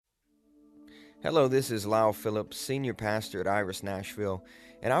Hello, this is Lyle Phillips, Senior Pastor at Iris Nashville,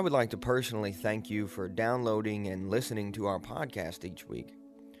 and I would like to personally thank you for downloading and listening to our podcast each week.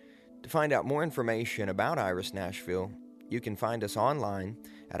 To find out more information about Iris Nashville, you can find us online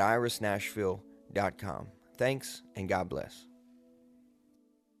at irisnashville.com. Thanks, and God bless.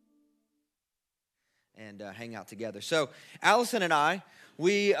 And hang out together. So, Allison and I,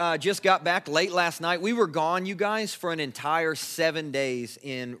 we just got back late last night. We were gone, you guys, for an entire 7 days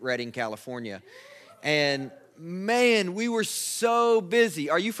in Redding, California. And man, we were so busy.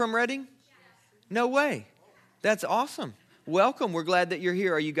 Are you from Redding? No way. That's awesome. Welcome. We're glad that you're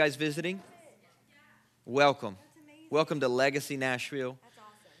here. Are you guys visiting? Welcome. Welcome to Legacy Nashville.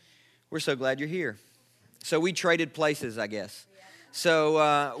 We're so glad you're here. So we traded places, I guess.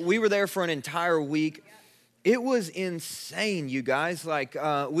 So we were there for an entire week. It was insane, you guys.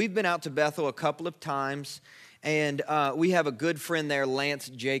 We've been out to Bethel a couple of times, and we have a good friend there, Lance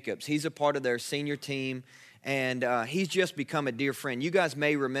Jacobs. He's a part of their senior team, and he's just become a dear friend. You guys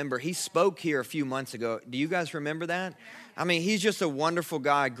may remember, he spoke here a few months ago. Do you guys remember that? I mean, he's just a wonderful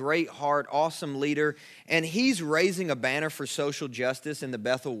guy, great heart, awesome leader, and he's raising a banner for social justice in the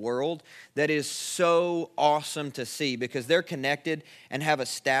Bethel world that is so awesome to see because they're connected and have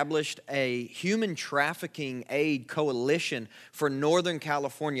established a human trafficking aid coalition for Northern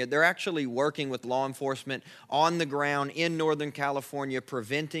California. They're actually working with law enforcement on the ground in Northern California,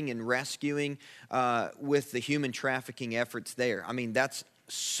 preventing and rescuing with the human trafficking efforts there. I mean, that's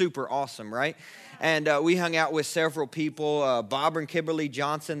super awesome, right? And we hung out with several people. Bob and Kimberly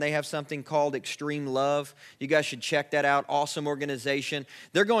Johnson, they have something called Extreme Love. You guys should check that out. Awesome organization.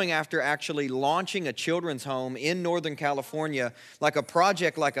 They're going after actually launching a children's home in Northern California, like a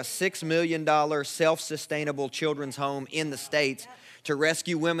project, like a $6 million self-sustainable children's home in the States to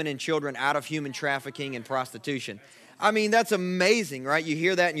rescue women and children out of human trafficking and prostitution. I mean, that's amazing, right? You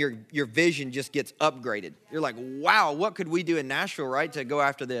hear that and your vision just gets upgraded. You're like, wow, what could we do in Nashville, right, to go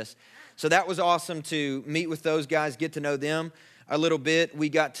after this? So that was awesome to meet with those guys, get to know them a little bit. We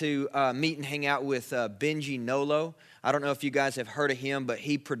got to meet and hang out with Benji Nolo. I don't know if you guys have heard of him, but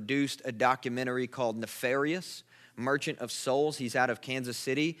he produced a documentary called Nefarious, Merchant of Souls. He's out of Kansas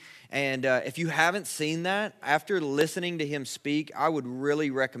City. And if you haven't seen that, after listening to him speak, I would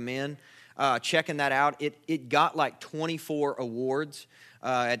really recommend checking that out. It got like 24 awards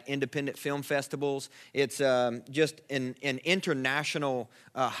at independent film festivals. It's just an international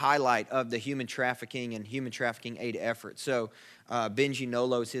highlight of the human trafficking and human trafficking aid effort. So Benji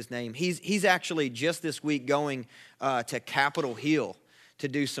Nolo is his name. He's actually just this week going to Capitol Hill to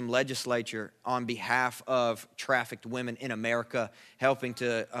do some legislature on behalf of trafficked women in America, helping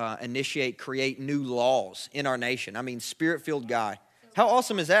to create new laws in our nation. I mean, spirit-filled guy. How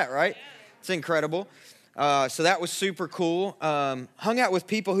awesome is that, right? It's incredible. So that was super cool. Hung out with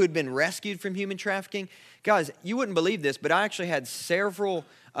people who'd been rescued from human trafficking. Guys, you wouldn't believe this, but I actually had several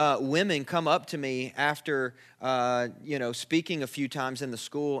women come up to me after, speaking a few times in the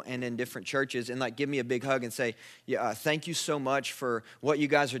school and in different churches and like give me a big hug and say, yeah, thank you so much for what you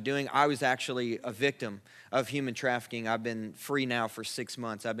guys are doing. I was actually a victim of human trafficking. I've been free now for 6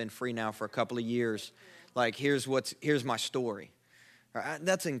 months. I've been free now for a couple of years. Like, here's my story.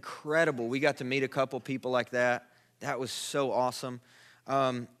 That's incredible. We got to meet a couple people like that. That was so awesome.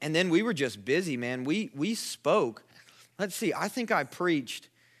 And then we were just busy, man. We spoke. Let's see. I think I preached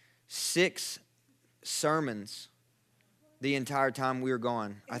 6 sermons the entire time we were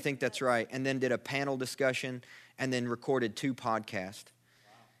gone. I think that's right. And then did a panel discussion and then recorded 2 podcasts.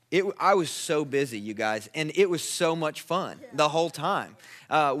 I was so busy, you guys, and it was so much fun the whole time.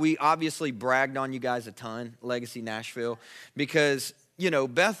 We obviously bragged on you guys a ton, Legacy Nashville, because,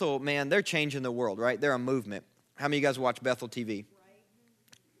 Bethel, man, they're changing the world, right? They're a movement. How many of you guys watch Bethel TV?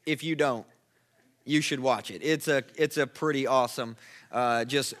 If you don't, you should watch it. It's a pretty awesome,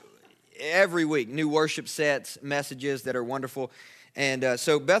 just every week, new worship sets, messages that are wonderful. And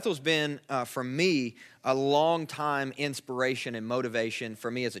so Bethel's been, for me, a long time inspiration and motivation for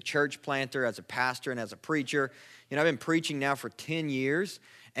me as a church planter, as a pastor, and as a preacher. I've been preaching now for 10 years.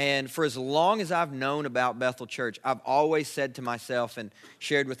 And for as long as I've known about Bethel Church, I've always said to myself and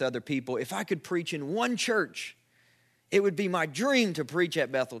shared with other people, if I could preach in one church, it would be my dream to preach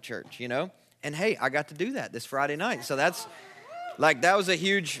at Bethel Church, And hey, I got to do that this Friday night. So that was a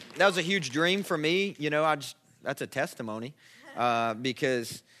huge dream for me. That's a testimony.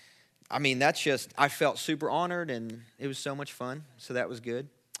 Because, I felt super honored and it was so much fun. So that was good.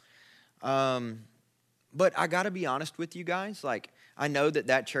 But I got to be honest with you guys. I know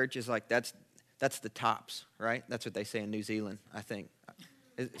that church is that's the tops, right? That's what they say in New Zealand, I think.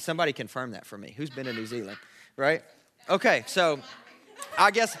 Somebody confirm that for me. Who's been to New Zealand, right? Okay, so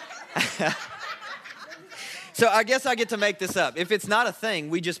I guess So I guess I get to make this up. If it's not a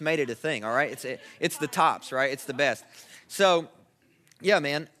thing, we just made it a thing, all right? It's the tops, right? It's the best. So, yeah,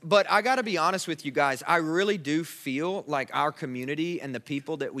 man. But I got to be honest with you guys. I really do feel like our community and the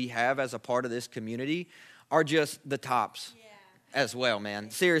people that we have as a part of this community are just the tops. As well,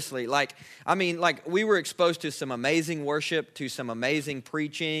 man. Seriously, we were exposed to some amazing worship, to some amazing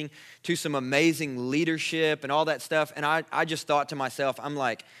preaching, to some amazing leadership and all that stuff. And I just thought to myself, I'm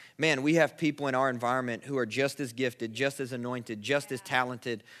like, man, we have people in our environment who are just as gifted, just as anointed, just as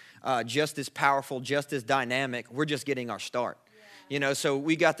talented, just as powerful, just as dynamic. We're just getting our start. You know, so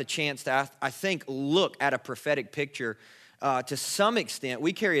we got the chance to, I think, look at a prophetic picture. To some extent,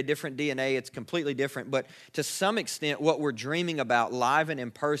 we carry a different DNA. It's completely different. But to some extent, what we're dreaming about live and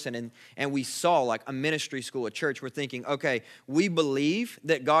in person, and we saw like a ministry school, a church, we're thinking, okay, we believe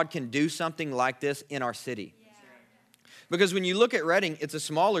that God can do something like this in our city. Yeah. Because when you look at Redding, it's a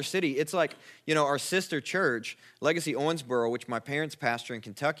smaller city. It's like, you know, our sister church, Legacy Owensboro, which my parents pastor in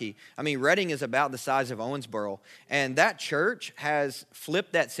Kentucky. I mean, Redding is about the size of Owensboro. And that church has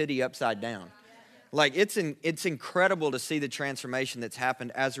flipped that city upside down. Like, it's incredible to see the transformation that's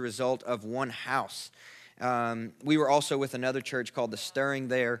happened as a result of one house. We were also with another church called The Stirring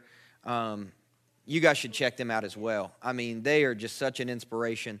there. You guys should check them out as well. I mean, they are just such an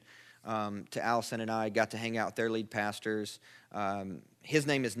inspiration to Allison and I. Got to hang out with their lead pastors. His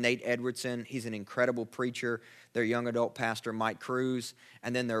name is Nate Edwardson. He's an incredible preacher. Their young adult pastor, Mike Cruz,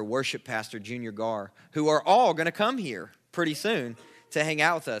 and then their worship pastor, Junior Gar, who are all going to come here pretty soon to hang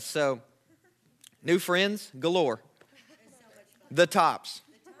out with us. So, new friends galore. The tops.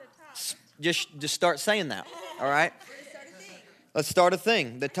 Just start saying that, all right? Let's start a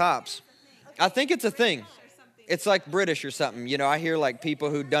thing, the tops. I think it's a thing. It's like British or something. You know, I hear like people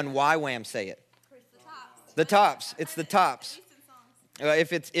who done YWAM say it. The tops. It's the tops.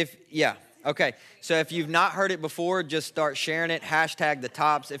 Okay. So if you've not heard it before, just start sharing it. Hashtag the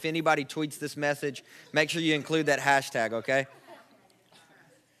tops. If anybody tweets this message, make sure you include that hashtag, okay?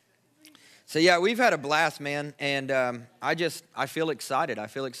 So, yeah, we've had a blast, man, and I feel excited. I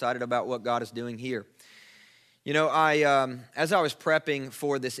feel excited about what God is doing here. You know, as I was prepping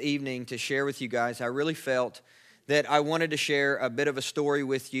for this evening to share with you guys, I really felt that I wanted to share a bit of a story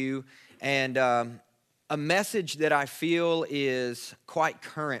with you and a message that I feel is quite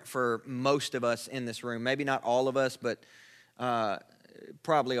current for most of us in this room. Maybe not all of us, but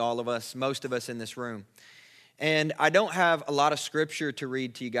probably all of us, most of us in this room. And I don't have a lot of scripture to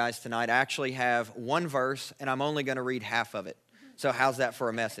read to you guys tonight. I actually have one verse, and I'm only going to read half of it. So how's that for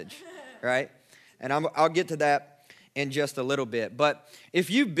a message, right? And I'll get to that in just a little bit. But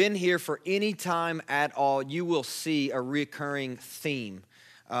if you've been here for any time at all, you will see a recurring theme.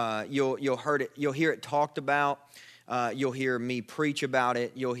 You'll hear it talked about. You'll hear me preach about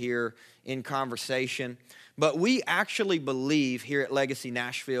it. You'll hear in conversation. But we actually believe here at Legacy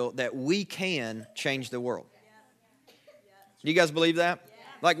Nashville that we can change the world. Do you guys believe that? Yeah.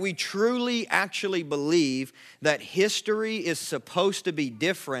 Like, we truly actually believe that history is supposed to be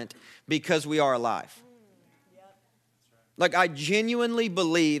different because we are alive. Like, I genuinely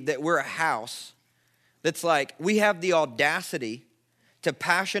believe that we're a house that's like, we have the audacity to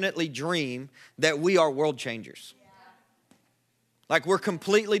passionately dream that we are world changers. Yeah. Like, we're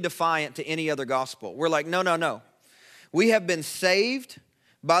completely defiant to any other gospel. We're like, no. We have been saved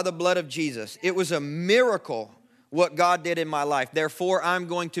by the blood of Jesus. It was a miracle what God did in my life. Therefore, I'm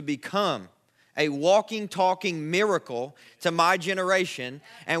going to become a walking, talking miracle to my generation,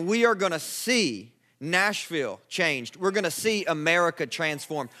 and we are going to see Nashville changed. We're going to see America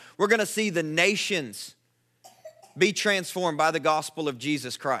transformed. We're going to see the nations be transformed by the gospel of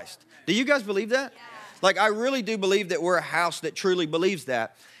Jesus Christ. Do you guys believe that? Yeah. Like, I really do believe that we're a house that truly believes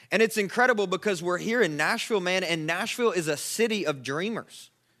that. And it's incredible because we're here in Nashville, man, and Nashville is a city of dreamers.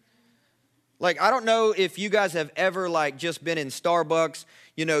 Like, I don't know if you guys have ever, like, just been in Starbucks,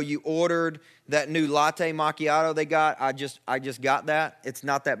 you know, you ordered that new latte macchiato they got. I just got that. It's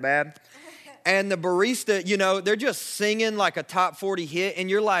not that bad. And the barista, you know, they're just singing like a top 40 hit, and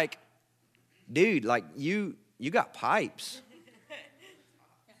you're like, dude, like, you got pipes.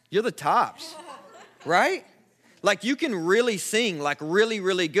 You're the tops, right? Like, you can really sing, like, really,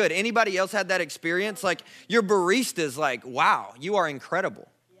 really good. Anybody else had that experience? Like, your barista's like, wow, you are incredible.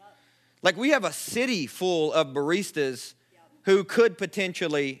 Like, we have a city full of baristas who could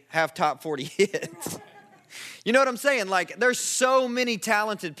potentially have top 40 hits. You know what I'm saying? Like, there's so many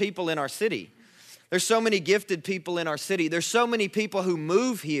talented people in our city. There's so many gifted people in our city. There's so many people who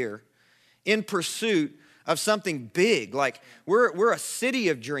move here in pursuit of something big. Like we're a city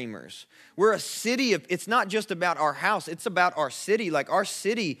of dreamers. We're a city of, it's not just about our house, it's about our city. Like our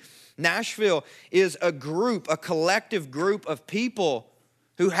city, Nashville, is a collective group of people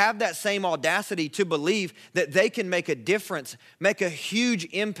who have that same audacity to believe that they can make a difference, make a huge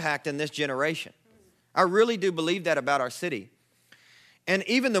impact in this generation. I really do believe that about our city. And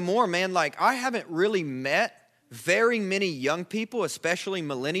even the more, man, like I haven't really met very many young people, especially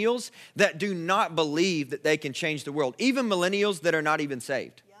millennials, that do not believe that they can change the world. Even millennials that are not even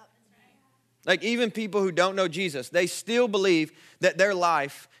saved. Like even people who don't know Jesus, they still believe that their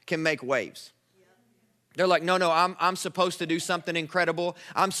life can make waves. They're like, no, I'm supposed to do something incredible.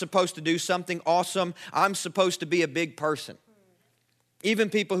 I'm supposed to do something awesome. I'm supposed to be a big person. Even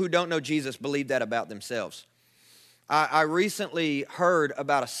people who don't know Jesus believe that about themselves. I recently heard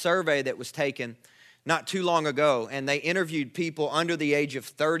about a survey that was taken not too long ago, and they interviewed people under the age of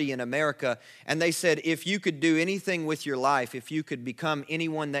 30 in America, and they said, if you could do anything with your life, if you could become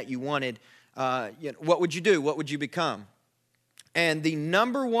anyone that you wanted, what would you do? What would you become? And the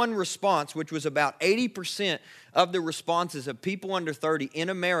number one response, which was about 80% of the responses of people under 30 in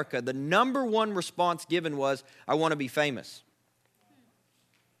America, the number one response given was, I want to be famous.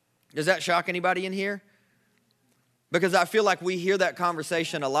 Does that shock anybody in here? Because I feel like we hear that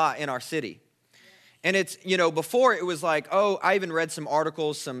conversation a lot in our city. And it's, before it was like, oh, I even read some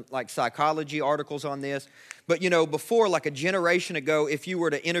articles, some like psychology articles on this. But, before, like a generation ago, if you were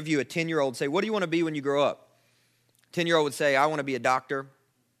to interview a 10-year-old, say, what do you want to be when you grow up? 10-year-old would say, I want to be a doctor.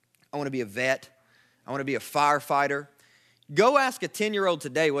 I want to be a vet. I want to be a firefighter. Go ask a 10-year-old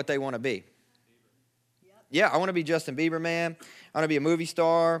today what they want to be. Yeah, I want to be Justin Bieber, man. I want to be a movie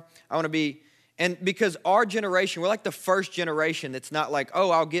star. I want to be, and because our generation, we're like the first generation that's not like,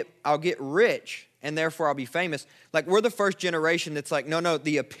 oh, I'll get rich and therefore I'll be famous. Like we're the first generation that's like, no,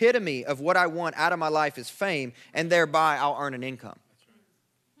 the epitome of what I want out of my life is fame, and thereby I'll earn an income.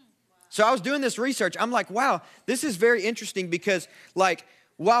 So I was doing this research. I'm like, wow, this is very interesting because like,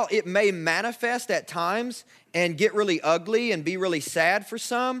 while it may manifest at times and get really ugly and be really sad for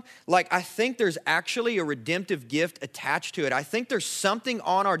some, like I think there's actually a redemptive gift attached to it. I think there's something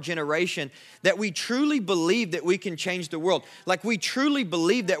on our generation that we truly believe that we can change the world. Like we truly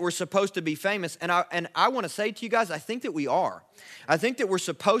believe that we're supposed to be famous. And I want to say to you guys, I think that we are. I think that we're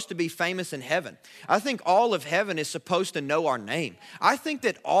supposed to be famous in heaven. I think all of heaven is supposed to know our name. I think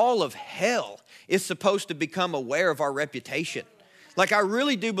that all of hell is supposed to become aware of our reputation. Like I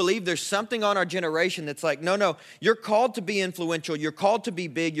really do believe there's something on our generation that's like, no, you're called to be influential. You're called to be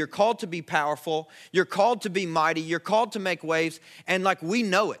big. You're called to be powerful. You're called to be mighty. You're called to make waves. And like we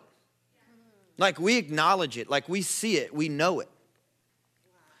know it. Like we acknowledge it. Like we see it. We know it.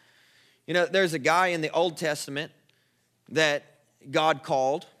 There's a guy in the Old Testament that God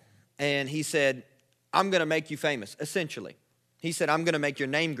called and he said, I'm going to make you famous, essentially. He said, I'm going to make your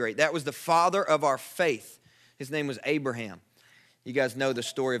name great. That was the father of our faith. His name was Abraham. You guys know the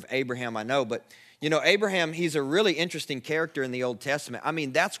story of Abraham, I know. But, Abraham, he's a really interesting character in the Old Testament. I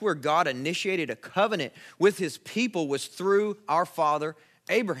mean, that's where God initiated a covenant with his people was through our father,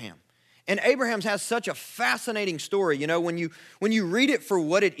 Abraham. And Abraham has such a fascinating story. When you read it for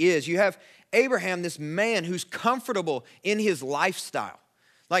what it is, you have Abraham, this man who's comfortable in his lifestyle.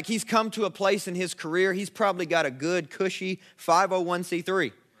 Like he's come to a place in his career, he's probably got a good, cushy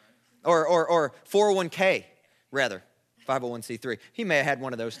 501c3 or 401k, rather. 501c3. He may have had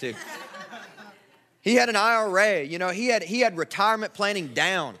one of those too. He had an IRA. He had retirement planning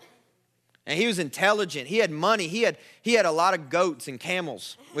down. And he was intelligent. He had money. He had a lot of goats and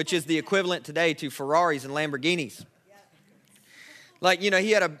camels, which is the equivalent today to Ferraris and Lamborghinis. Like,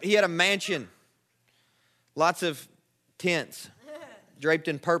 he had a mansion. Lots of tents draped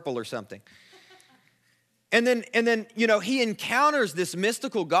in purple or something. And then, he encounters this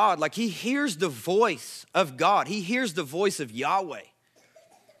mystical God. Like he hears the voice of God. He hears the voice of Yahweh.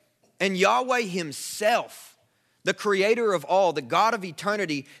 And Yahweh himself, the creator of all, the God of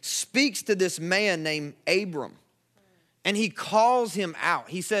eternity, speaks to this man named Abram. And he calls him out.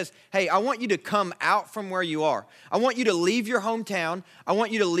 He says, hey, I want you to come out from where you are. I want you to leave your hometown. I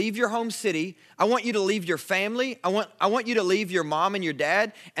want you to leave your home city. I want you to leave your family. I want you to leave your mom and your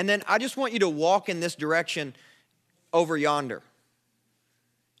dad. And then I just want you to walk in this direction over yonder.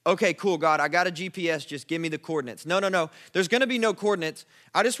 Okay, cool, God, I got a GPS. Just give me the coordinates. No. There's going to be no coordinates.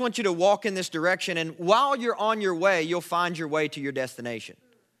 I just want you to walk in this direction. And while you're on your way, you'll find your way to your destination.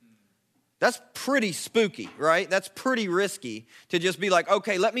 That's pretty spooky, right? That's pretty risky to just be like,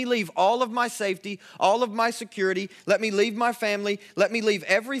 okay, let me leave all of my safety, all of my security. Let me leave my family. Let me leave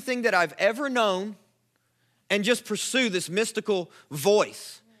everything that I've ever known and just pursue this mystical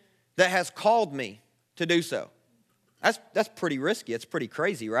voice that has called me to do so. That's pretty risky. It's pretty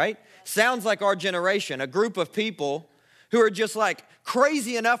crazy, right? Sounds like our generation, a group of people who are just like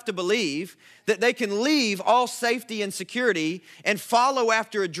crazy enough to believe that they can leave all safety and security and follow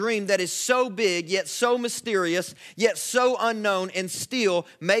after a dream that is so big, yet so mysterious, yet so unknown, and still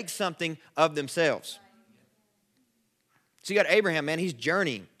make something of themselves. So you got Abraham, man, he's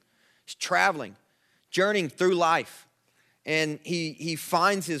journeying. He's traveling, journeying through life. And he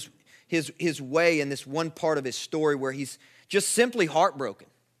finds his way in this one part of his story where he's just simply heartbroken.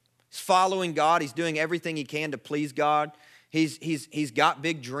 He's following God. He's doing everything he can to please God. He's got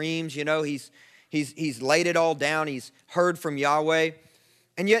big dreams, you know. He's laid it all down. He's heard from Yahweh.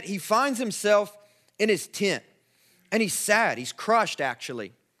 And yet he finds himself in his tent. And he's sad. He's crushed,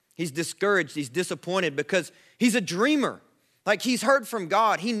 actually. He's discouraged. He's disappointed because he's a dreamer. Like, he's heard from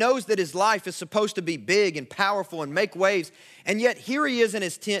God. He knows that his life is supposed to be big and powerful and make waves. And yet here he is in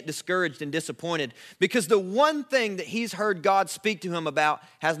his tent, discouraged and disappointed because the one thing that he's heard God speak to him about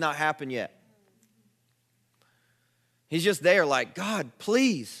has not happened yet. He's just there like, God,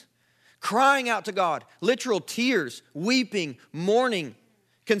 please. Crying out to God, literal tears, weeping, mourning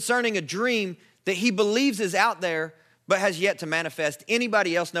concerning a dream that he believes is out there but has yet to manifest.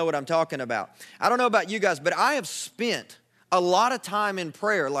 Anybody else know what I'm talking about? I don't know about you guys, but I have spent a lot of time in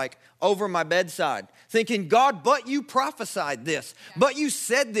prayer, like over my bedside, thinking, God, but you prophesied this, but you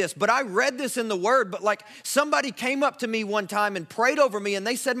said this, but I read this in the word, but like somebody came up to me one time and prayed over me and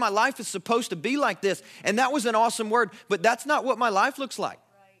they said my life is supposed to be like this. And that was an awesome word, but that's not what my life looks like.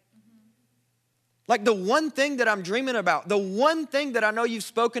 Like the one thing that I'm dreaming about, the one thing that I know you've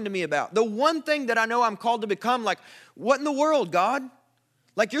spoken to me about, the one thing that I know I'm called to become, like what in the world, God?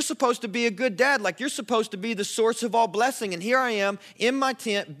 Like you're supposed to be a good dad, like you're supposed to be the source of all blessing. And here I am in my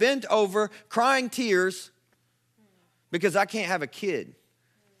tent, bent over, crying tears because I can't have a kid.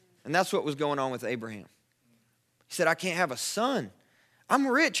 And that's what was going on with Abraham. He said, I can't have a son. I'm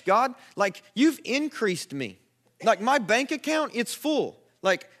rich, God. Like you've increased me. Like my bank account, it's full.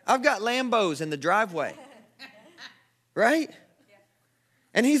 Like I've got Lambos in the driveway. Right?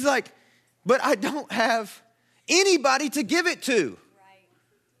 And he's like, but I don't have anybody to give it to.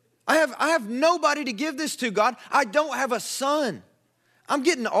 I have nobody to give this to, God. I don't have a son. I'm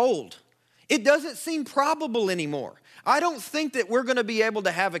getting old. It doesn't seem probable anymore. I don't think that we're going to be able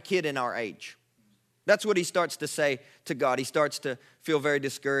to have a kid in our age. That's what he starts to say to God. He starts to feel very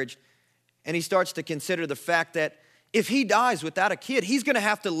discouraged. And he starts to consider the fact that if he dies without a kid, he's going to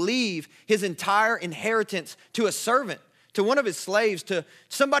have to leave his entire inheritance to a servant, to one of his slaves, to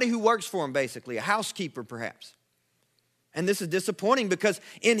somebody who works for him, basically, a housekeeper perhaps. And this is disappointing because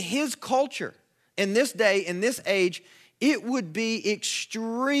in his culture, in this day, in this age, it would be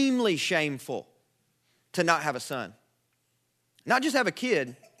extremely shameful to not have a son. Not just have a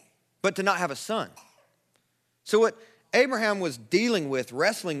kid, but to not have a son. So what Abraham was dealing with,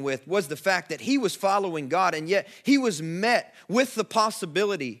 wrestling with, was the fact that he was following God, and yet he was met with the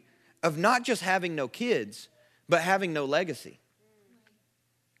possibility of not just having no kids, but having no legacy.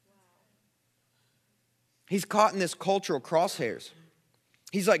 He's caught in this cultural crosshairs.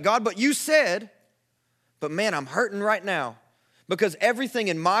 He's like, God, but you said, but man, I'm hurting right now because everything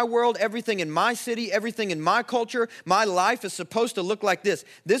in my world, everything in my city, everything in my culture, my life is supposed to look like this.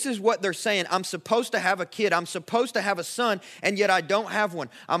 This is what they're saying. I'm supposed to have a kid. I'm supposed to have a son, and yet I don't have one.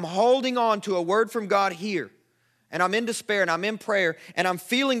 I'm holding on to a word from God here, and I'm in despair, and I'm in prayer, and I'm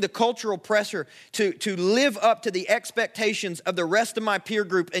feeling the cultural pressure to live up to the expectations of the rest of my peer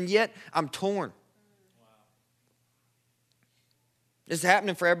group, and yet I'm torn. This is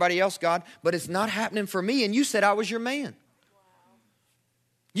happening for everybody else, God, but it's not happening for me. And you said I was your man.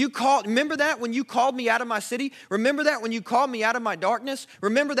 Remember that when you called me out of my city? Remember that when you called me out of my darkness?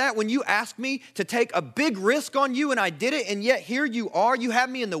 Remember that when you asked me to take a big risk on you and I did it, and yet here you are. You have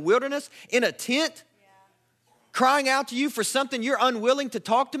me in the wilderness, in a tent, crying out to you for something you're unwilling to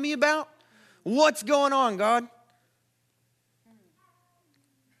talk to me about? What's going on, God?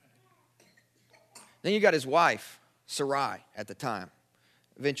 Then you got his wife, Sarai, at the time.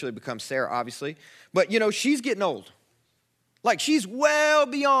 Eventually becomes Sarah, obviously. But, you know, she's getting old. Like, she's well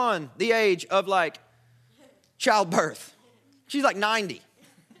beyond the age of, like, childbirth. She's like 90.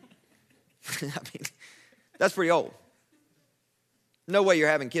 I mean, that's pretty old. No way you're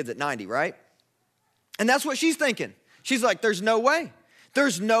having kids at 90, right? And that's what she's thinking. She's like, there's no way.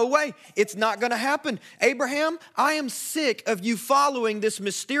 There's no way. It's not going to happen. Abraham, I am sick of you following this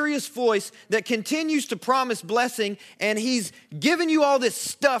mysterious voice that continues to promise blessing, and he's giving you all this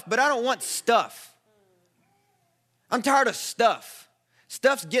stuff, but I don't want stuff. I'm tired of stuff.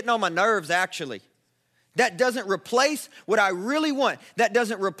 Stuff's getting on my nerves, actually. That doesn't replace what I really want. That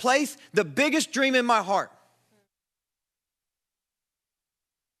doesn't replace the biggest dream in my heart.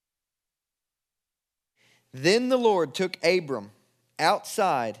 Then the Lord took Abram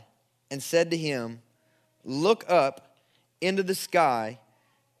outside and said to him, look up into the sky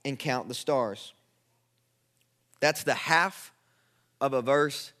and count the stars. That's the half of a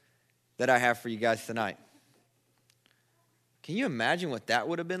verse that I have for you guys tonight. Can you imagine what that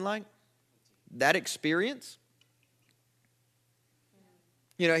would have been like? That experience?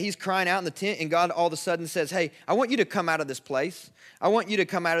 You know, he's crying out in the tent, and God all of a sudden says, hey, I want you to come out of this place. I want you to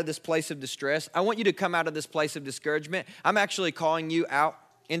come out of this place of distress. I want you to come out of this place of discouragement. I'm actually calling you out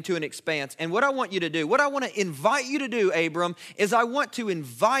into an expanse. And what I want you to do, what I want to invite you to do, Abram, is I want to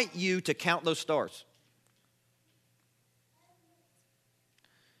invite you to count those stars.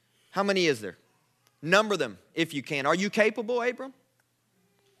 How many is there? Number them if you can. Are you capable, Abram?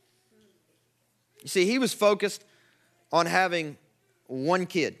 You see, he was focused on having one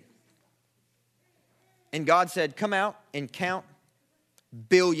kid. And God said, come out and count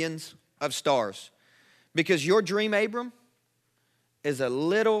billions of stars. Because your dream, Abram, is a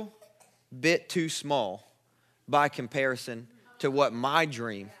little bit too small by comparison to what my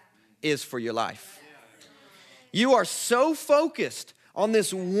dream is for your life. You are so focused on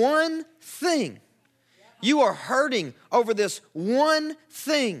this one thing. You are hurting over this one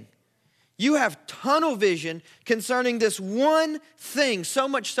thing. You have tunnel vision concerning this one thing, so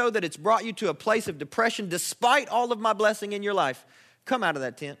much so that it's brought you to a place of depression despite all of my blessing in your life. Come out of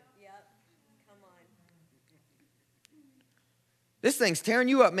that tent. Yep. Come on. This thing's tearing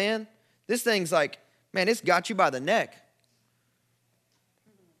you up, man. This thing's like, man, it's got you by the neck.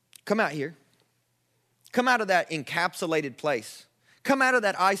 Come out here. Come out of that encapsulated place. Come out of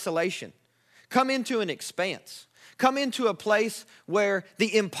that isolation. Come into an expanse. Come into a place where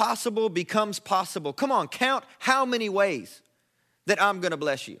the impossible becomes possible. Come on, count how many ways that I'm going to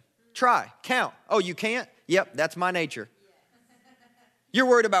bless you. Try, count. Oh, you can't? Yep, that's my nature. You're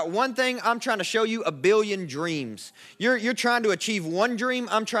worried about one thing. I'm trying to show you a billion dreams. You're trying to achieve one dream.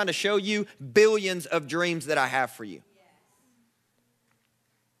 I'm trying to show you billions of dreams that I have for you.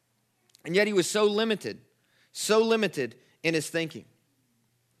 And yet he was so limited in his thinking.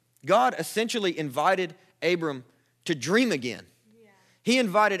 God essentially invited Abram to dream again. He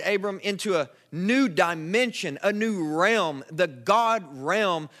invited Abram into a new dimension, a new realm, the God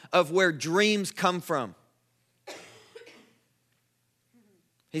realm of where dreams come from.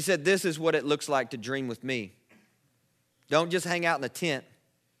 He said, this is what it looks like to dream with me. Don't just hang out in the tent,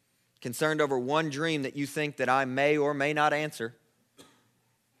 concerned over one dream that you think that I may or may not answer.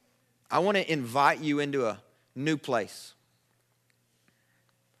 I want to invite you into a new place.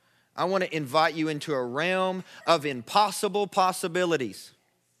 I want to invite you into a realm of impossible possibilities.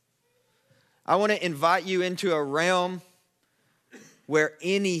 I want to invite you into a realm where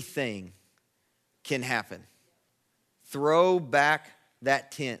anything can happen. Throw back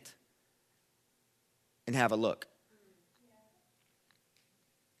that tent and have a look.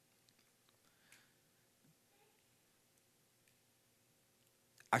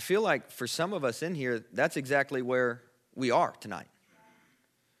 I feel like for some of us in here, that's exactly where we are tonight.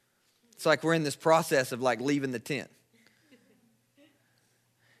 It's like we're in this process of like leaving the tent.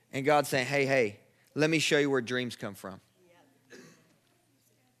 And God's saying, hey, let me show you where dreams come from.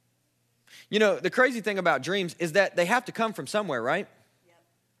 You know, the crazy thing about dreams is that they have to come from somewhere, right?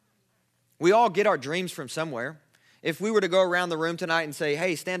 We all get our dreams from somewhere. If we were to go around the room tonight and say,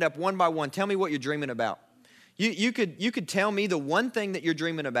 hey, stand up one by one, tell me what you're dreaming about. You could tell me the one thing that you're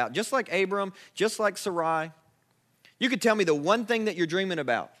dreaming about, just like Abram, just like Sarai. You could tell me the one thing that you're dreaming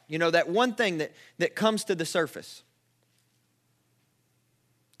about. You know, that one thing that comes to the surface.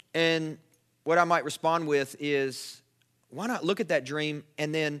 And what I might respond with is, why not look at that dream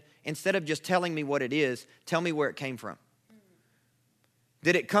and then instead of just telling me what it is, tell me where it came from.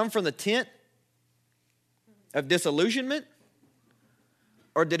 Did it come from the tent of disillusionment?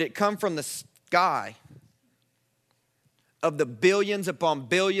 Or did it come from the sky of the billions upon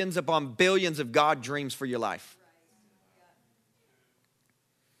billions upon billions of God dreams for your life?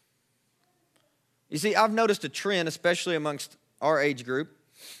 You see, I've noticed a trend, especially amongst our age group,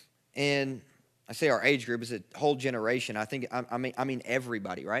 and I say our age group, it's a whole generation. I mean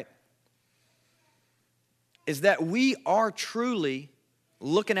everybody, right? Is that we are truly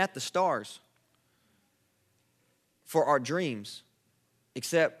looking at the stars for our dreams,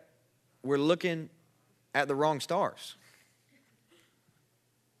 except we're looking at the wrong stars.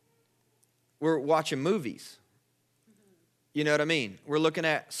 We're watching movies. You know what I mean? We're looking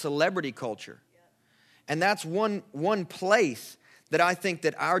at celebrity culture. And that's one place that I think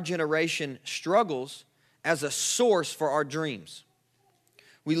that our generation struggles as a source for our dreams.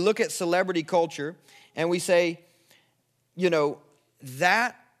 We look at celebrity culture and we say,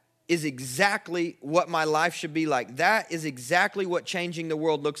 that is exactly what my life should be like. That is exactly what changing the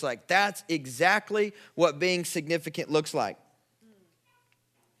world looks like. That's exactly what being significant looks like.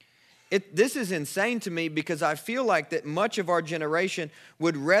 This is insane to me because I feel like that much of our generation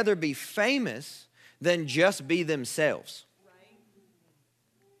would rather be famous than just be themselves.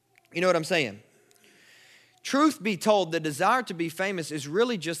 You know what I'm saying? Truth be told, the desire to be famous is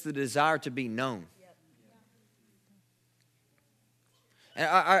really just the desire to be known. And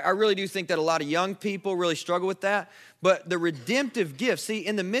I really do think that a lot of young people really struggle with that. But the redemptive gift, see,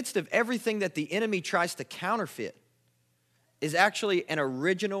 in the midst of everything that the enemy tries to counterfeit, is actually an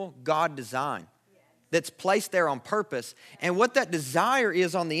original God design that's placed there on purpose. And what that desire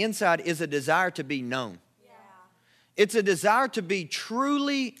is on the inside is a desire to be known. It's a desire to be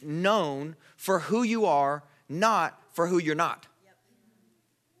truly known for who you are, not for who you're not.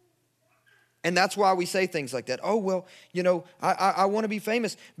 And that's why we say things like that. Oh, well, I want to be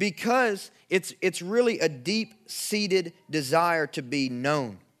famous because it's really a deep-seated desire to be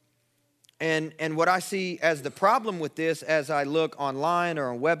known. And what I see as the problem with this as I look online or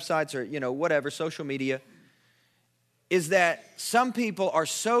on websites or, whatever, social media, is that some people are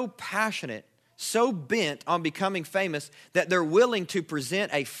so passionate, so bent on becoming famous that they're willing to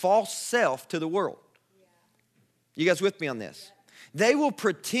present a false self to the world. You guys with me on this? They will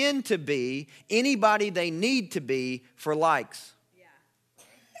pretend to be anybody they need to be for likes.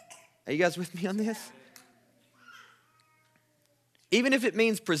 Are you guys with me on this? Even if it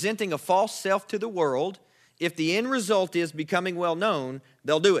means presenting a false self to the world, if the end result is becoming well known,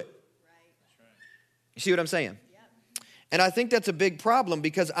 they'll do it. You see what I'm saying? And I think that's a big problem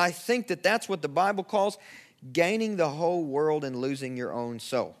because I think that that's what the Bible calls gaining the whole world and losing your own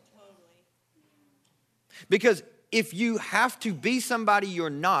soul. Because if you have to be somebody you're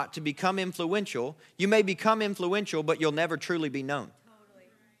not to become influential, you may become influential, but you'll never truly be known.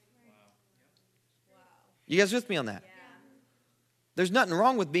 You guys with me on that? There's nothing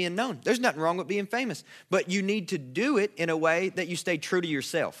wrong with being known. There's nothing wrong with being famous. But you need to do it in a way that you stay true to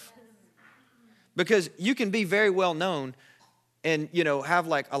yourself. Because you can be very well known and, have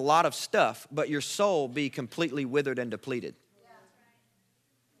like a lot of stuff, but your soul be completely withered and depleted.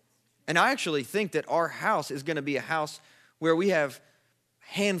 And I actually think that our house is going to be a house where we have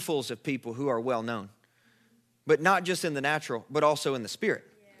handfuls of people who are well known. But not just in the natural, but also in the spirit.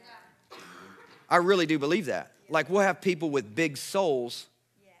 I really do believe that. Like we'll have people with big souls,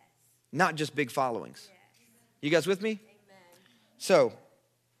 not just big followings. You guys with me? So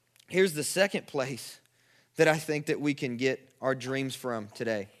here's the second place that I think that we can get our dreams from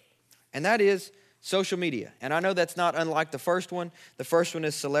today. And that is social media. And I know that's not unlike the first one. The first one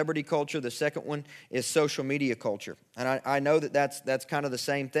is celebrity culture. The second one is social media culture. And I know that that's kind of the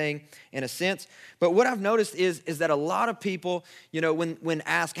same thing in a sense. But what I've noticed is that a lot of people, when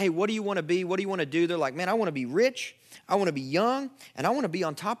asked, hey, what do you want to be? What do you want to do? They're like, man, I want to be rich. I want to be young. And I want to be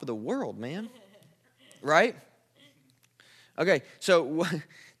on top of the world, man. Right? Okay, so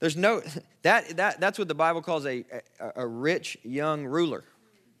there's that's what the Bible calls a rich young ruler.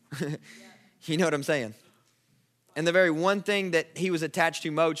 You know what I'm saying? And the very one thing that he was attached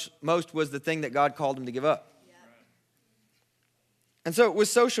to most was the thing that God called him to give up. And so with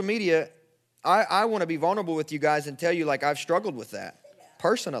social media, I want to be vulnerable with you guys and tell you, like, I've struggled with that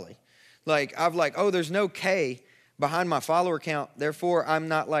personally. Like, there's no K behind my follower count. Therefore, I'm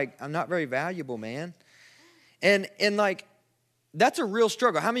not very valuable, man. And like, that's a real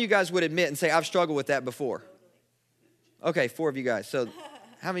struggle. How many of you guys would admit and say, I've struggled with that before? Okay, 4 of you guys. So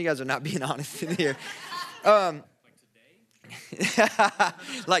how many of you guys are not being honest in here? Like today?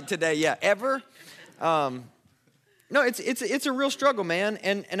 Like today, yeah. Ever? No, it's a real struggle, man.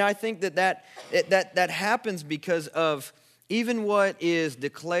 And I think that happens because of even what is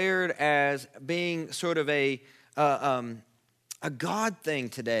declared as being sort of a God thing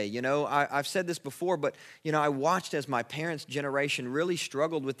today. I've said this before, but, I watched as my parents' generation really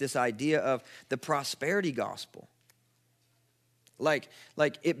struggled with this idea of the prosperity gospel. Like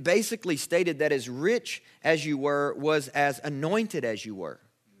it basically stated that as rich as you were was as anointed as you were.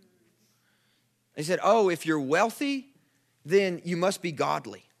 They said, if you're wealthy, then you must be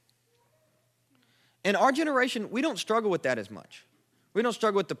godly. In our generation, we don't struggle with that as much. We don't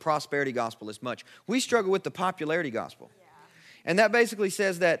struggle with the prosperity gospel as much. We struggle with the popularity gospel. And that basically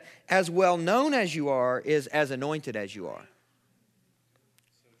says that as well known as you are is as anointed as you are.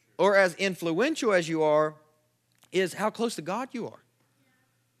 Or as influential as you are is how close to God you are.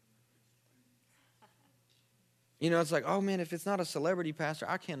 It's like, oh man, if it's not a celebrity pastor,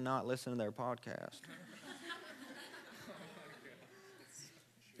 I cannot listen to their podcast.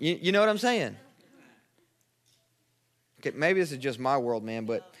 You know what I'm saying? Okay, maybe this is just my world, man,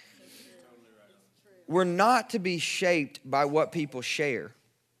 but we're not to be shaped by what people share.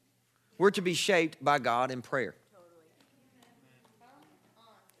 We're to be shaped by God in prayer.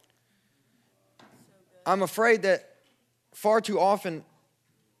 I'm afraid that far too often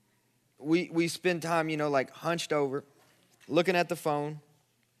we spend time, like hunched over, looking at the phone.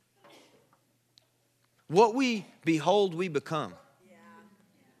 What we behold, we become.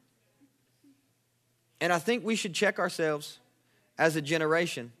 And I think we should check ourselves as a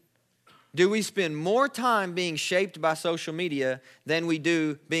generation. Do we spend more time being shaped by social media than we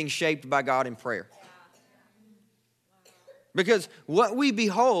do being shaped by God in prayer? Because what we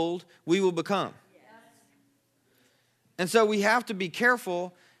behold, we will become. And so we have to be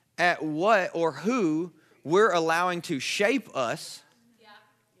careful at what or who we're allowing to shape us.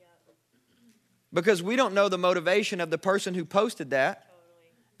 Because we don't know the motivation of the person who posted that.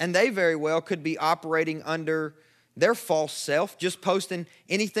 And they very well could be operating under their false self, just posting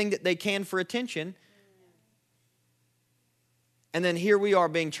anything that they can for attention. And then here we are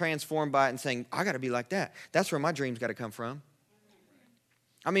being transformed by it and saying, I got to be like that. That's where my dreams got to come from.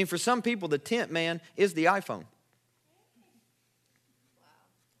 I mean, for some people, the tent, man, is the iPhone.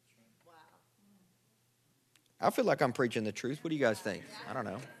 I feel like I'm preaching the truth. What do you guys think? I don't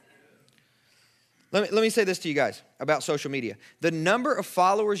know. Let me say this to you guys about social media. The number of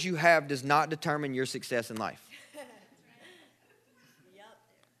followers you have does not determine your success in life.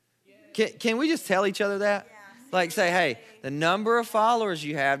 Can we just tell each other that? Like say, hey, the number of followers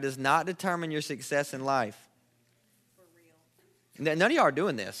you have does not determine your success in life. None of y'all are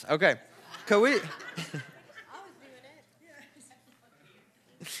doing this. Okay. Could we?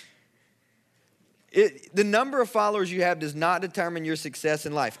 The number of followers you have does not determine your success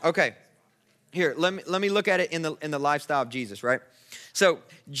in life. Okay. Here, let me look at it in the lifestyle of Jesus, right? So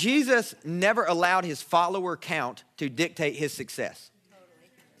Jesus never allowed his follower count to dictate his success.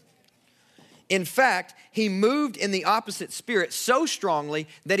 In fact, he moved in the opposite spirit so strongly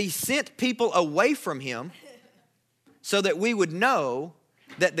that he sent people away from him so that we would know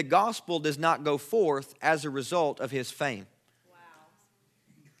that the gospel does not go forth as a result of his fame.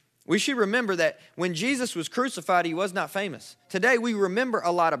 We should remember that when Jesus was crucified, he was not famous. Today, we remember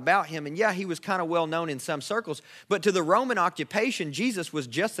a lot about him. And yeah, he was kind of well known in some circles. But to the Roman occupation, Jesus was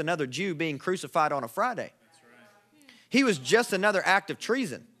just another Jew being crucified on a Friday. He was just another act of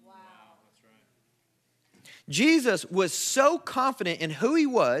treason. Jesus was so confident in who he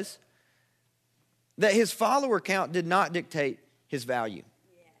was that his follower count did not dictate his value.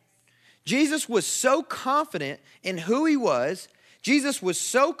 Jesus was so confident in who he was. Jesus was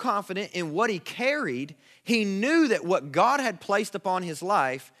so confident in what he carried, he knew that what God had placed upon his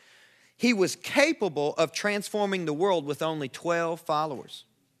life, he was capable of transforming the world with only 12 followers.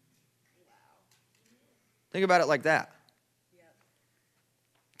 Think about it like that.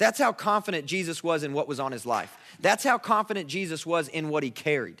 That's how confident Jesus was in what was on his life. That's how confident Jesus was in what he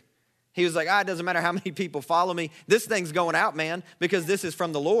carried. He was like, it doesn't matter how many people follow me. This thing's going out, man, because this is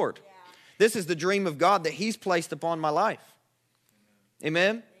from the Lord. This is the dream of God that he's placed upon my life.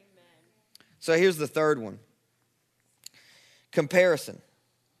 Amen? So here's the third one. Comparison.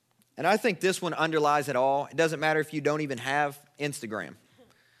 And I think this one underlies it all. It doesn't matter if you don't even have Instagram.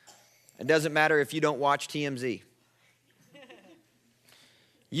 It doesn't matter if you don't watch TMZ.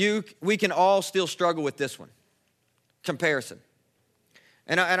 We can all still struggle with this one. Comparison.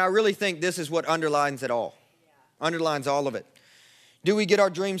 And I really think this is what underlines it all. Underlines all of it. Do we get our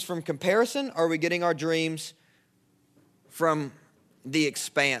dreams from comparison, or are we getting our dreams from the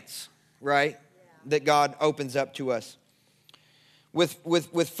expanse, right? That God opens up to us.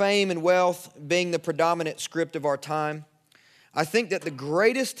 With fame and wealth being the predominant script of our time, I think that the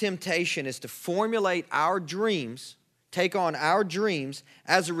greatest temptation is to formulate our dreams, take on our dreams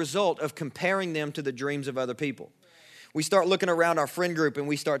as a result of comparing them to the dreams of other people. We start looking around our friend group and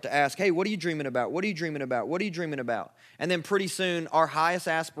we start to ask, hey, what are you dreaming about? What are you dreaming about? What are you dreaming about? And then pretty soon our highest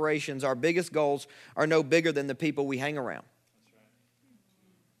aspirations, our biggest goals are no bigger than the people we hang around.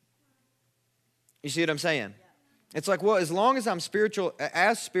 You see what I'm saying? It's like, well, as long as I'm spiritual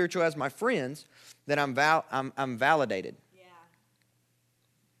as my friends, then I'm validated.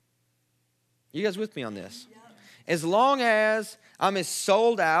 You guys with me on this? As long as I'm as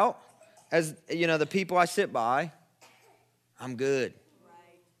sold out as, the people I sit by, I'm good.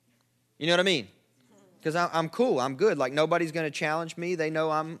 You know what I mean? Because I'm cool. I'm good. Like, nobody's going to challenge me. They know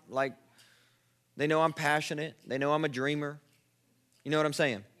I'm passionate. They know I'm a dreamer. You know what I'm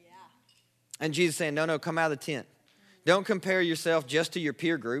saying? And Jesus is saying, no, come out of the tent. Don't compare yourself just to your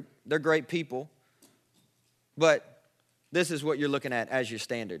peer group. They're great people. But this is what you're looking at as your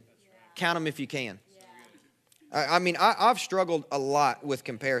standard. Count them if you can. I mean, I've struggled a lot with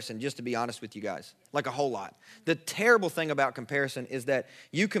comparison, just to be honest with you guys, like a whole lot. The terrible thing about comparison is that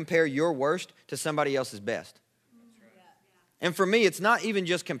you compare your worst to somebody else's best. And for me, it's not even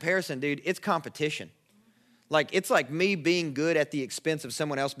just comparison, dude. It's competition. Like, it's like me being good at the expense of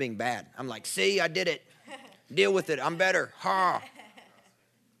someone else being bad. I'm like, see, I did it. Deal with it. I'm better. Ha.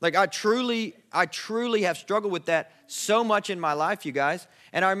 Like, I truly have struggled with that so much in my life, you guys.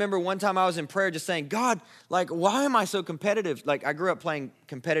 And I remember one time I was in prayer just saying, God, like, why am I so competitive? Like, I grew up playing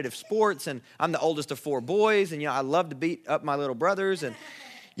competitive sports, and I'm the oldest of 4 boys, and, I love to beat up my little brothers. And,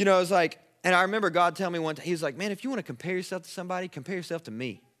 it was like, and I remember God telling me one time, he was like, man, if you want to compare yourself to somebody, compare yourself to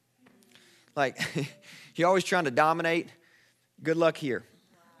me. Like, you're always trying to dominate. Good luck here.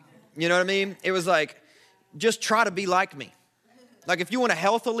 You know what I mean? It was like, just try to be like me. Like, if you want to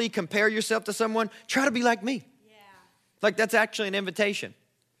healthily compare yourself to someone, try to be like me. Yeah. Like, that's actually an invitation.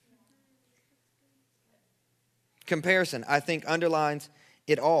 Comparison, I think, underlines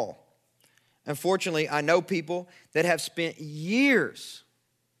it all. Unfortunately, I know people that have spent years,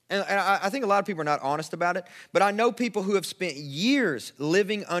 and I think a lot of people are not honest about it, but I know people who have spent years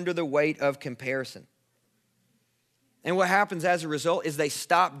living under the weight of comparison. And what happens as a result is they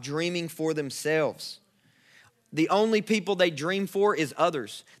stop dreaming for themselves. The only people they dream for is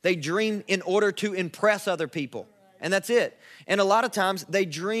others. They dream in order to impress other people, and that's it. And a lot of times they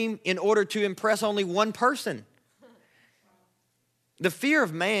dream in order to impress only one person. The fear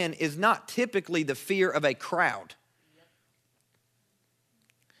of man is not typically the fear of a crowd.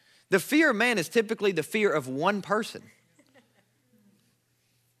 The fear of man is typically the fear of one person.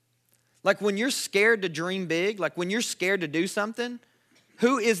 Like, when you're scared to dream big, like when you're scared to do something,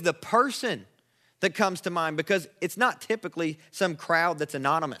 who is the person that comes to mind? Because it's not typically some crowd that's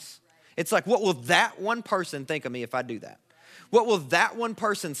anonymous. It's like, what will that one person think of me if I do that? What will that one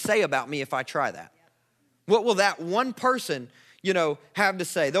person say about me if I try that? What will that one person, have to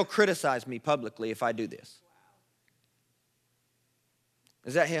say? They'll criticize me publicly if I do this.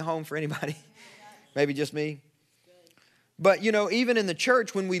 Does that hit home for anybody? Maybe just me? But, even in the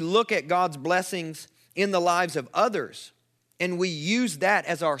church, when we look at God's blessings in the lives of others, and we use that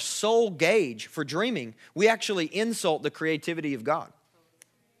as our sole gauge for dreaming, we actually insult the creativity of God.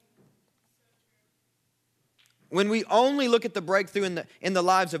 When we only look at the breakthrough in the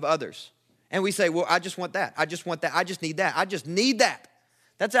lives of others, and we say, well, I just want that, I just want that, I just need that, I just need that.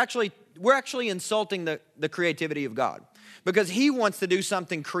 We're actually insulting the creativity of God, because he wants to do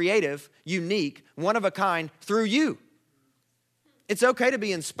something creative, unique, one of a kind through you. It's okay to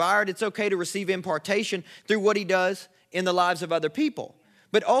be inspired. It's okay to receive impartation through what he does in the lives of other people.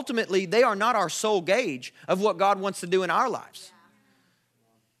 But ultimately, they are not our sole gauge of what God wants to do in our lives.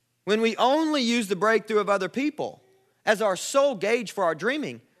 When we only use the breakthrough of other people as our sole gauge for our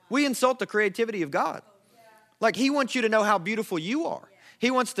dreaming, we insult the creativity of God. Like, he wants you to know how beautiful you are.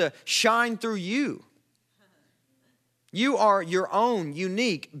 He wants to shine through you. You are your own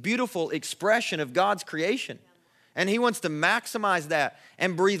unique, beautiful expression of God's creation. And he wants to maximize that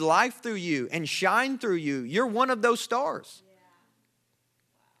and breathe life through you and shine through you. You're one of those stars.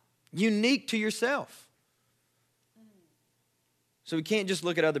 Unique to yourself. So we can't just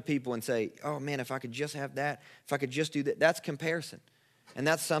look at other people and say, oh man, if I could just have that, if I could just do that. That's comparison. And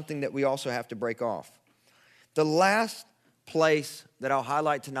that's something that we also have to break off. The last place that I'll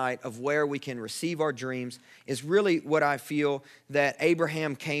highlight tonight of where we can receive our dreams is really what I feel that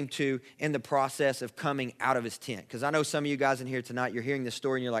Abraham came to in the process of coming out of his tent. Because I know some of you guys in here tonight, you're hearing this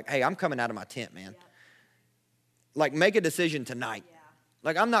story and you're like, hey, I'm coming out of my tent, man. Yeah. Like, make a decision tonight. Yeah.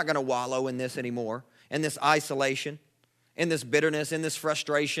 Like, I'm not going to wallow in this anymore, in this isolation, in this bitterness, in this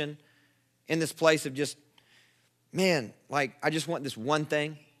frustration, in this place of just, man, like, I just want this one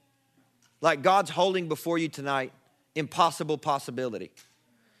thing. Like, God's holding before you tonight impossible possibility.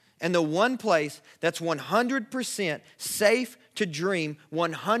 And the one place that's 100% safe to dream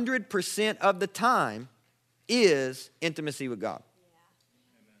 100% of the time is intimacy with God.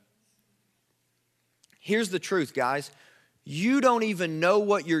 Here's the truth, guys. You don't even know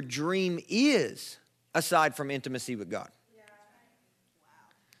what your dream is aside from intimacy with God.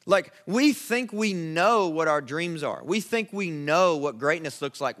 Like, we think we know what our dreams are. We think we know what greatness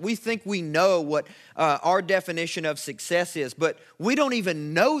looks like. We think we know what our definition of success is. But we don't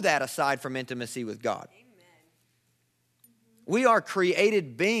even know that aside from intimacy with God. Amen. We are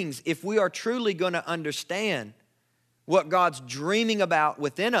created beings. If we are truly going to understand what God's dreaming about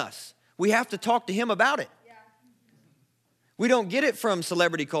within us, we have to talk to him about it. Yeah. We don't get it from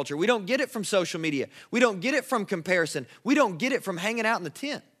celebrity culture. We don't get it from social media. We don't get it from comparison. We don't get it from hanging out in the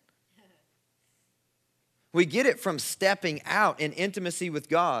tent. We get it from stepping out in intimacy with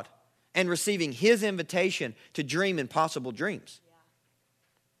God and receiving his invitation to dream impossible dreams.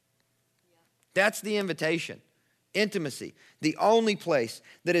 That's the invitation. Intimacy. The only place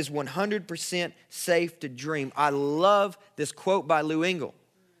that is 100% safe to dream. I love this quote by Lou Engle.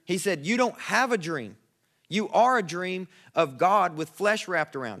 He said, you don't have a dream. You are a dream of God with flesh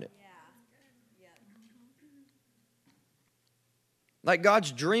wrapped around it. Like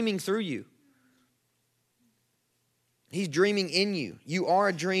God's dreaming through you. He's dreaming in you. You are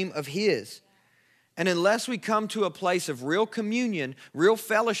a dream of his. And unless we come to a place of real communion, real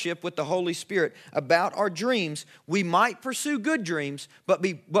fellowship with the Holy Spirit about our dreams, we might pursue good dreams, but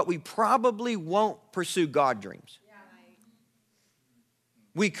we probably won't pursue God dreams.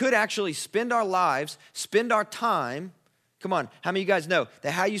 We could actually spend our lives, spend our time. Come on, how many of you guys know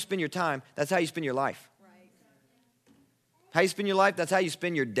that how you spend your time, that's how you spend your life? How you spend your life, that's how you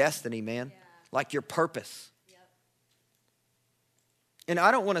spend your destiny, man. Like your purpose. And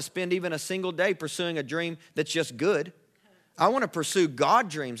I don't want to spend even a single day pursuing a dream that's just good. I want to pursue God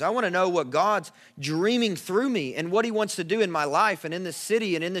dreams. I want to know what God's dreaming through me and what he wants to do in my life and in this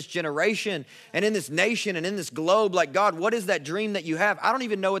city and in this generation and in this nation and in this globe. Like, God, what is that dream that you have? I don't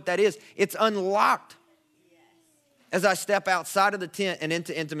even know what that is. It's unlocked as I step outside of the tent and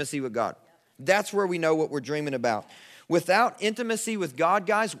into intimacy with God. That's where we know what we're dreaming about. Without intimacy with God,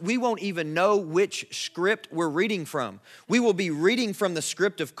 guys, we won't even know which script we're reading from. We will be reading from the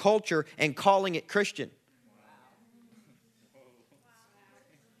script of culture and calling it Christian.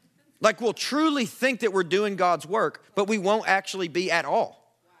 Like we'll truly think that we're doing God's work, but we won't actually be at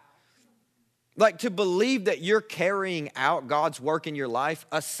all. Like to believe that you're carrying out God's work in your life,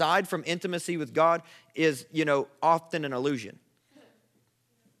 aside from intimacy with God, is, often an illusion.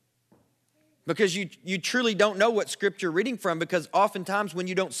 Because you truly don't know what script you're reading from, because oftentimes when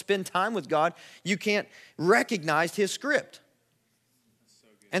you don't spend time with God, you can't recognize his script.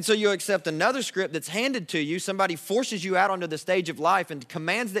 And so you accept another script that's handed to you. Somebody forces you out onto the stage of life and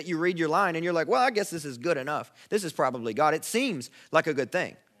commands that you read your line. And you're like, well, I guess this is good enough. This is probably God. It seems like a good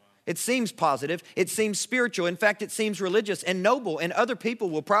thing. It seems positive. It seems spiritual. In fact, it seems religious and noble. And other people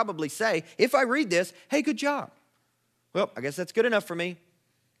will probably say, if I read this, hey, good job. Well, I guess that's good enough for me.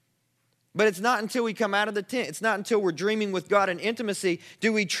 But it's not until we come out of the tent, it's not until we're dreaming with God in intimacy,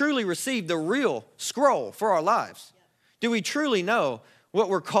 do we truly receive the real scroll for our lives. Do we truly know what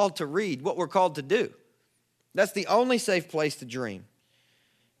we're called to read, what we're called to do? That's the only safe place to dream.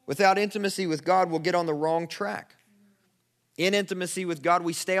 Without intimacy with God, we'll get on the wrong track. In intimacy with God,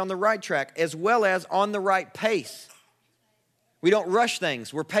 we stay on the right track as well as on the right pace. We don't rush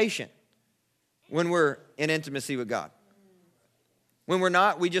things. We're patient when we're in intimacy with God. When we're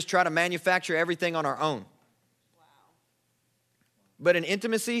not, we just try to manufacture everything on our own. But in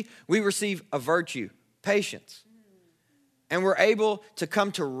intimacy, we receive a virtue, patience. And we're able to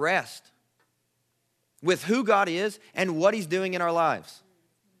come to rest with who God is and what he's doing in our lives.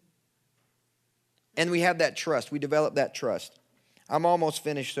 And we have that trust. We develop that trust. I'm almost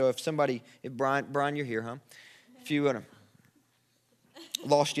finished, so if Brian, you're here, huh? If you want to,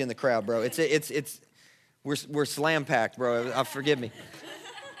 lost you in the crowd, bro. We're slam packed, bro. Forgive me.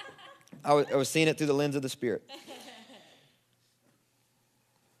 I was seeing it through the lens of the Spirit.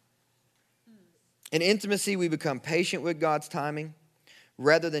 In intimacy, we become patient with God's timing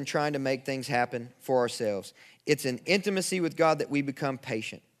rather than trying to make things happen for ourselves. It's in intimacy with God that we become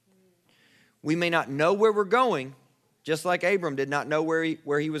patient. We may not know where we're going, just like Abram did not know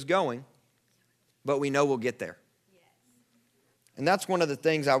where he was going, but we know we'll get there. And that's one of the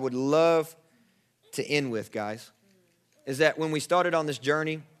things I would love to end with, guys, is that when we started on this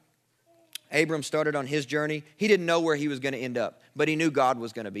journey, Abram started on his journey. He didn't know where he was going to end up, but he knew God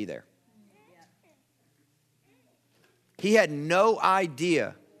was going to be there. He had no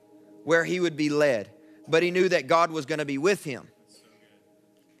idea where he would be led, but he knew that God was going to be with him.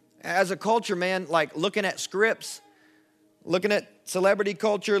 As a culture, man, like looking at scripts, looking at celebrity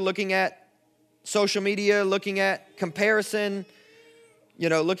culture, looking at social media, looking at comparison,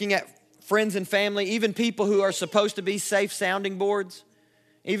 looking at friends and family, even people who are supposed to be safe sounding boards.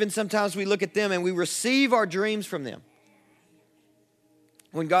 Even sometimes we look at them and we receive our dreams from them.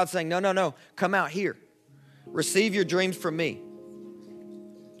 When God's saying, no, come out here. Receive your dreams from me.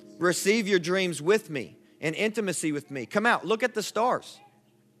 Receive your dreams with me in intimacy with me. Come out, look at the stars.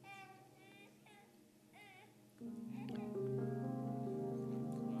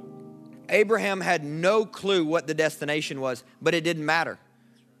 Abraham had no clue what the destination was, but it didn't matter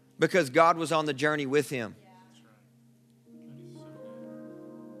because God was on the journey with him.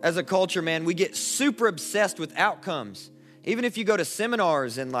 As a culture, man, we get super obsessed with outcomes. Even if you go to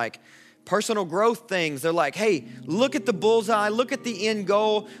seminars and like personal growth things. They're like, hey, look at the bullseye, look at the end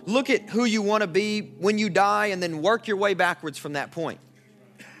goal, look at who you want to be when you die, and then work your way backwards from that point.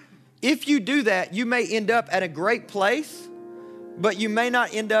 If you do that, you may end up at a great place, but you may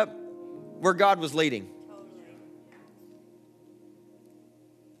not end up where God was leading.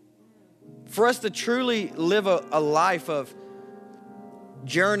 For us to truly live a life of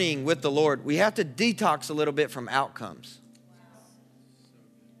journeying with the Lord, we have to detox a little bit from outcomes.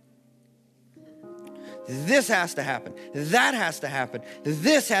 This has to happen. That has to happen.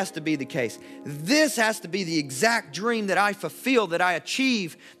 This has to be the case. This has to be the exact dream that I fulfill, that I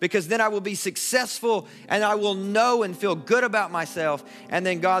achieve, because then I will be successful and I will know and feel good about myself. And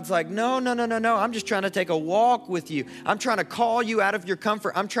then God's like, no. I'm just trying to take a walk with you. I'm trying to call you out of your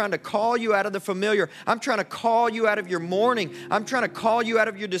comfort. I'm trying to call you out of the familiar. I'm trying to call you out of your mourning. I'm trying to call you out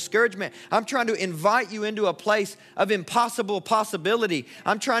of your discouragement. I'm trying to invite you into a place of impossible possibility.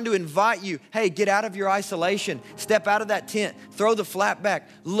 I'm trying to invite you, hey, get out of your isolation. Step out of that tent. Throw the flap back.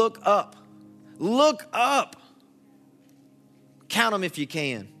 Look up. Look up. Count them if you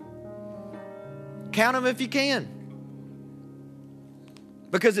can. Count them if you can.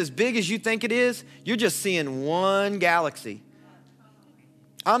 Because as big as you think it is, you're just seeing one galaxy.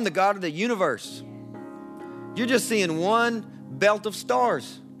 I'm the God of the universe. You're just seeing one belt of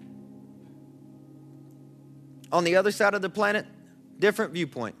stars. On the other side of the planet, different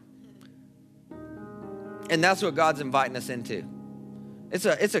viewpoint. And that's what God's inviting us into.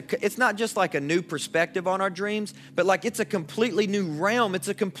 It's not just like a new perspective on our dreams, but like it's a completely new realm. It's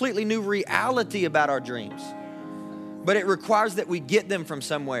a completely new reality about our dreams. But it requires that we get them from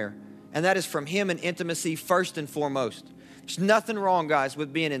somewhere. And that is from Him and intimacy first and foremost. There's nothing wrong, guys,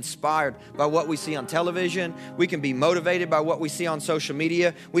 with being inspired by what we see on television. We can be motivated by what we see on social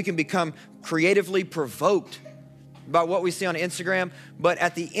media. We can become creatively provoked by what we see on Instagram. But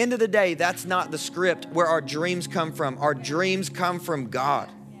at the end of the day, that's not the script where our dreams come from. Our dreams come from God.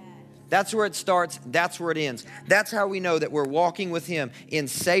 That's where it starts. That's where it ends. That's how we know that we're walking with Him in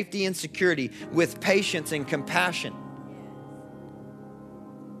safety and security, with patience and compassion.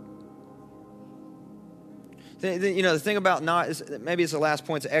 The thing about maybe it's the last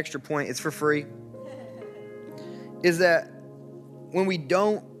point, it's an extra point, it's for free, is that when we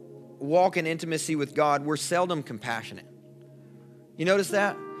don't walk in intimacy with God, we're seldom compassionate. You notice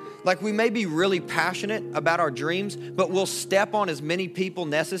that? Like we may be really passionate about our dreams, but we'll step on as many people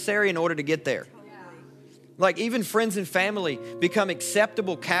necessary in order to get there. Like even friends and family become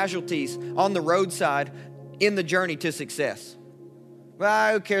acceptable casualties on the roadside in the journey to success.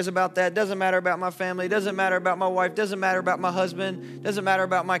 Well, who cares about that? Doesn't matter about my family. Doesn't matter about my wife. Doesn't matter about my husband. Doesn't matter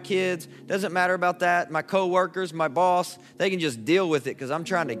about my kids. Doesn't matter about that. My coworkers, my boss, they can just deal with it because I'm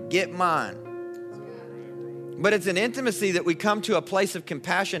trying to get mine. But it's an intimacy that we come to a place of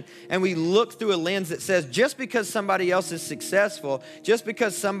compassion and we look through a lens that says just because somebody else is successful, just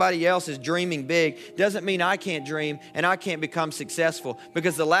because somebody else is dreaming big, doesn't mean I can't dream and I can't become successful.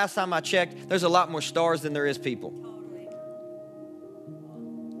 Because the last time I checked, there's a lot more stars than there is people.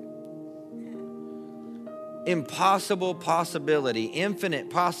 Impossible possibility, infinite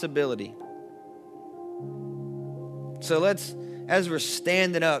possibility. So let's, as we're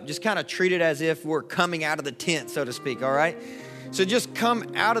standing up, just kind of treat it as if we're coming out of the tent, so to speak, all right? So just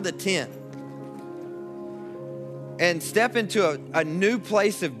come out of the tent and step into a new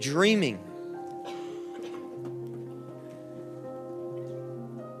place of dreaming.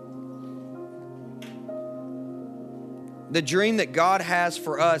 The dream that God has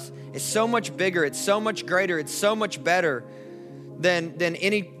for us is so much bigger, it's so much greater, it's so much better than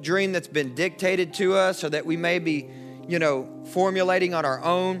any dream that's been dictated to us or that we may be, formulating on our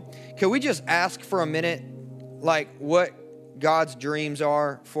own. Can we just ask for a minute, like what God's dreams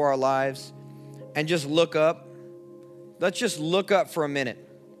are for our lives and just look up? Let's just look up for a minute.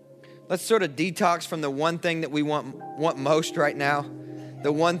 Let's sort of detox from the one thing that we want most right now,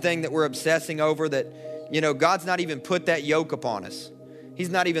 the one thing that we're obsessing over that, God's not even put that yoke upon us. He's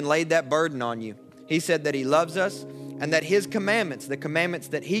not even laid that burden on you. He said that He loves us and that His commandments, the commandments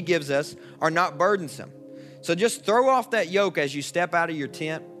that He gives us, are not burdensome. So just throw off that yoke as you step out of your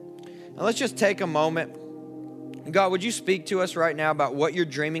tent. And let's just take a moment. God, would you speak to us right now about what you're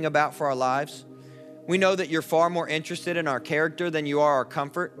dreaming about for our lives? We know that you're far more interested in our character than you are our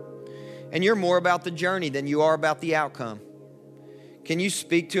comfort. And you're more about the journey than you are about the outcome. Can you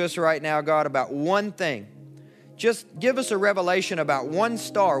speak to us right now, God, about one thing? Just give us a revelation about one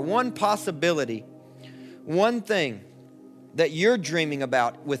star, one possibility, one thing that you're dreaming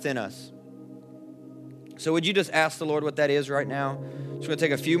about within us. So would you just ask the Lord what that is right now? Just going to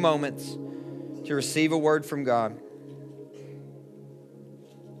take a few moments to receive a word from God.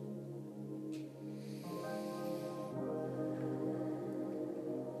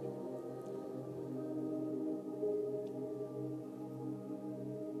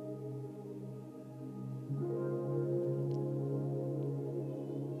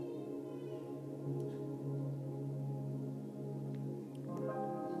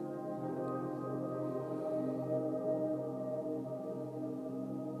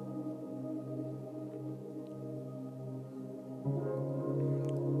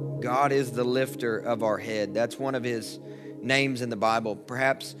 God is the lifter of our head. That's one of his names in the Bible.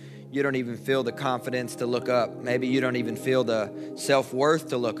 Perhaps you don't even feel the confidence to look up. Maybe you don't even feel the self-worth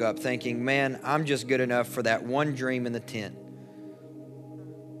to look up, thinking, man, I'm just good enough for that one dream in the tent.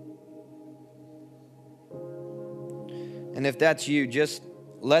 And if that's you, just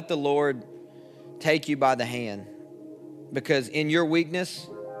let the Lord take you by the hand, because in your weakness,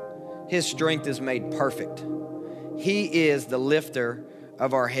 his strength is made perfect. He is the lifter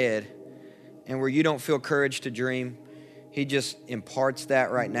of our head. And where you don't feel courage to dream, he just imparts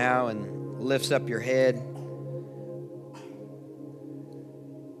that right now and lifts up your head.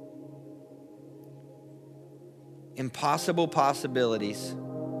 Impossible possibilities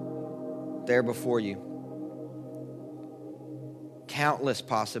there before you. Countless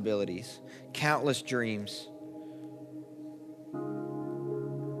possibilities, countless dreams.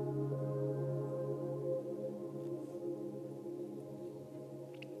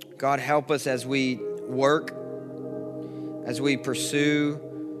 God, help us as we work, as we pursue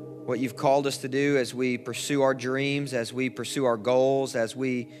what you've called us to do, as we pursue our dreams, as we pursue our goals, as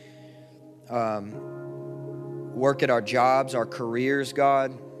we work at our jobs, our careers,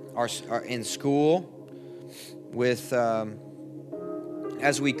 God, our in school, with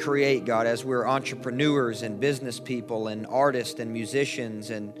as we create, God, as we're entrepreneurs and business people and artists and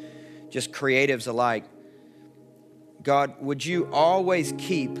musicians and just creatives alike. God, would you always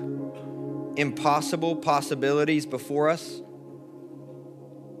keep impossible possibilities before us?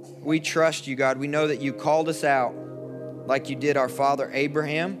 We trust you, God. We know that you called us out like you did our father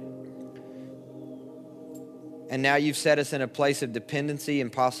Abraham. And now you've set us in a place of dependency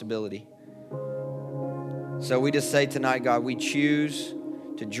and possibility. So we just say tonight, God, we choose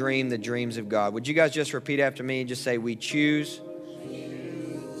to dream the dreams of God. Would you guys just repeat after me and just say, we choose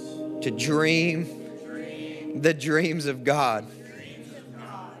to dream the dreams of God.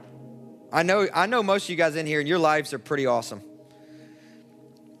 I know most of you guys in here and your lives are pretty awesome.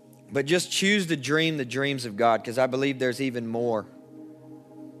 But just choose to dream the dreams of God, because I believe there's even more.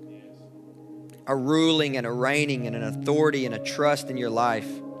 A ruling and a reigning and an authority and a trust in your life.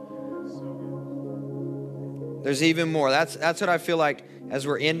 There's even more. That's what I feel like as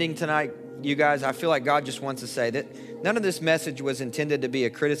we're ending tonight, you guys. I feel like God just wants to say that none of this message was intended to be a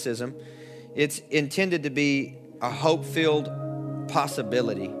criticism. It's intended to be a hope-filled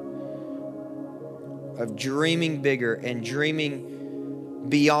possibility of dreaming bigger and dreaming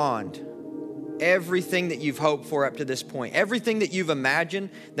beyond everything that you've hoped for up to this point. Everything that you've imagined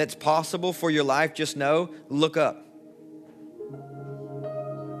that's possible for your life, just know, look up.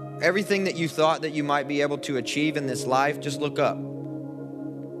 Everything that you thought that you might be able to achieve in this life, just look up.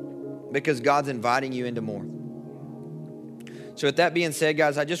 Because God's inviting you into more. So with that being said,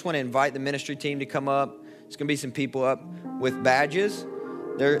 guys, I just want to invite the ministry team to come up. There's going to be some people up with badges.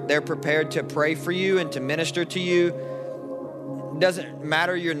 They're prepared to pray for you and to minister to you. It doesn't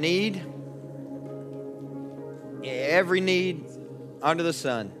matter your need. Every need under the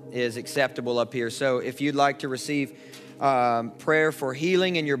sun is acceptable up here. So if you'd like to receive prayer for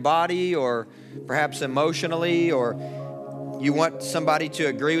healing in your body, or perhaps emotionally, or you want somebody to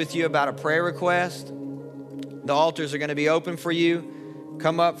agree with you about a prayer request, the altars are going to be open for you.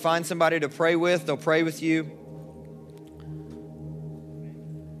 Come up, find somebody to pray with. They'll pray with you.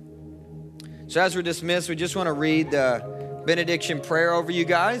 So as we're dismissed, we just want to read the benediction prayer over you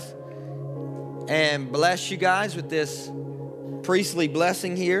guys and bless you guys with this priestly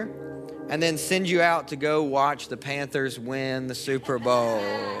blessing here, and then send you out to go watch the Panthers win the Super Bowl.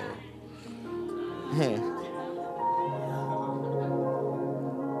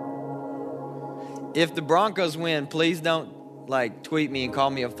 If the Broncos win, please don't tweet me and call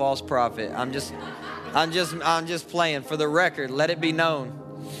me a false prophet. I'm just playing. For the record, let it be known.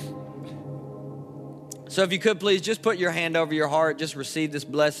 So if you could please just put your hand over your heart, just receive this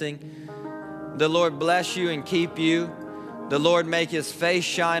blessing. The Lord bless you and keep you. The Lord make his face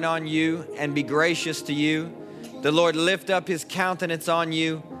shine on you and be gracious to you. The Lord lift up his countenance on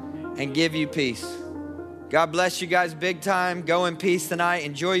you and give you peace. God bless you guys big time. Go in peace tonight.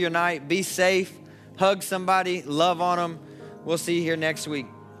 Enjoy your night. Be safe. Hug somebody. Love on them. We'll see you here next week.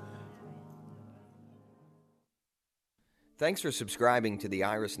 Thanks for subscribing to the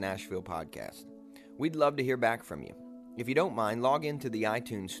Iris Nashville podcast. We'd love to hear back from you. If you don't mind, log into the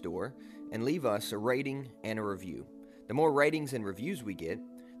iTunes store and leave us a rating and a review. The more ratings and reviews we get,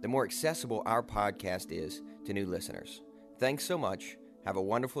 the more accessible our podcast is to new listeners. Thanks so much. Have a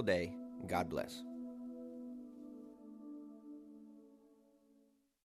wonderful day. God bless.